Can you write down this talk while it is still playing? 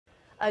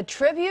A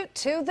tribute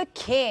to the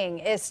king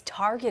is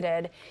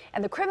targeted,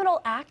 and the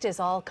criminal act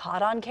is all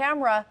caught on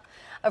camera.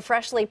 A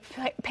freshly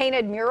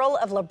painted mural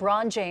of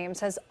LeBron James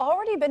has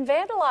already been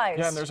vandalized.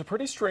 Yeah, and there's a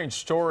pretty strange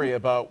story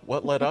about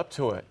what led up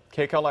to it.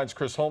 KCAL 9's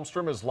Chris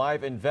Holmstrom is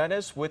live in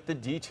Venice with the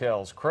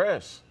details.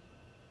 Chris.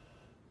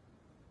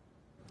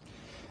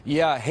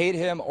 Yeah, hate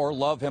him or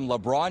love him,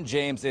 LeBron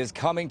James is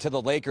coming to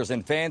the Lakers,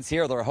 and fans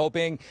here, they're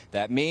hoping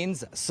that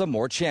means some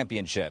more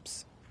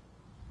championships.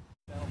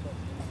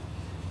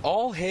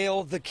 All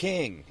hail the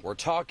king. We're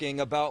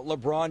talking about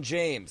LeBron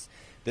James.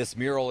 This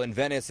mural in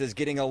Venice is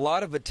getting a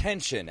lot of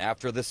attention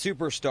after the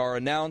superstar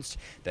announced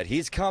that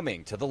he's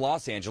coming to the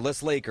Los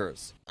Angeles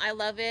Lakers. I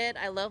love it.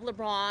 I love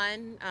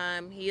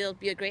LeBron. He'll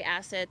be a great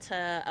asset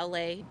to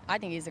LA. I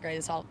think he's the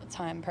greatest all the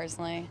time,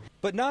 personally.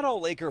 But not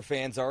all Laker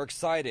fans are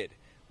excited.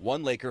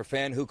 One Laker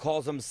fan who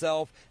calls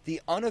himself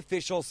the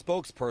unofficial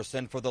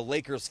spokesperson for the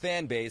Lakers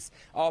fan base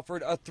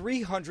offered a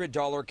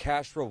 $300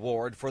 cash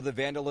reward for the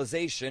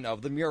vandalization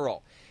of the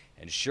mural.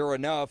 And sure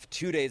enough,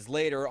 2 days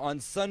later, on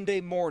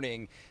Sunday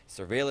morning,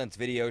 surveillance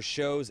video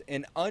shows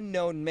an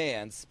unknown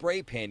man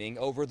spray painting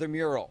over the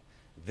mural.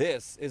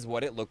 This is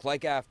what it looked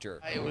like after.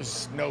 It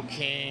was no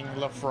king,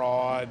 La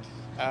Fraud.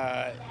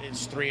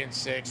 It's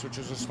 3-6, which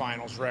was his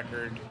finals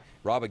record.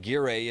 Rob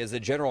Aguirre is the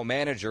general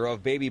manager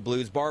of Baby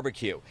Blues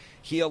Barbecue.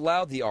 He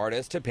allowed the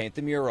artist to paint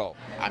the mural.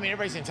 I mean,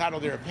 everybody's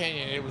entitled to their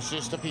opinion. It was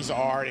just a piece of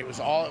art. It was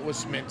all it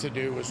was meant to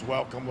do was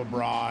welcome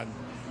LeBron,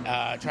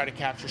 try to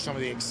capture some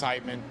of the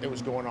excitement that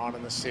was going on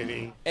in the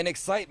city. An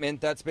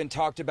excitement that's been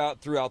talked about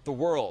throughout the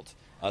world.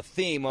 A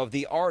theme of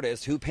the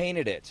artist who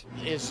painted it.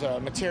 His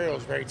material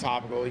is very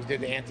topical. He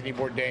did the Anthony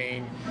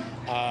Bourdain.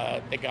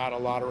 It got a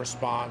lot of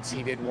response.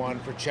 He did one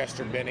for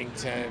Chester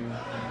Bennington.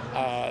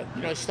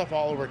 Stuff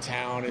all over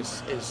town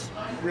is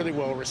really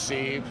well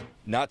received.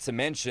 Not to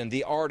mention,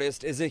 the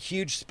artist is a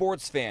huge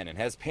sports fan and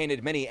has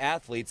painted many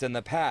athletes in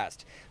the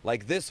past,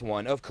 like this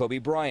one of Kobe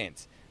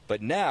Bryant.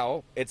 But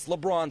now it's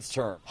LeBron's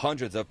turn.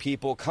 Hundreds of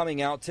people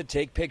coming out to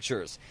take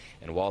pictures.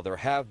 And while there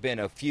have been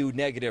a few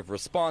negative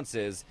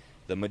responses,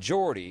 the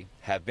majority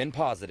have been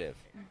positive.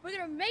 We're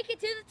going to make it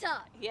to the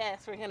top.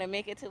 Yes, we're going to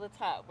make it to the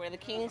top, where the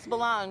kings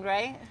belong,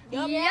 right?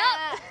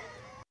 Yep.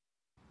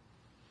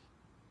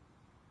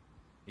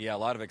 Yeah, a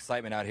lot of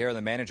excitement out here.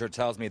 The manager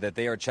tells me that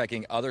they are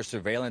checking other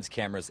surveillance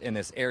cameras in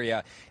this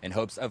area in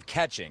hopes of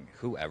catching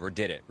whoever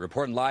did it.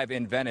 Reporting live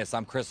in Venice,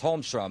 I'm Chris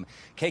Holmstrom,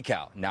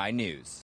 KCAL 9 News.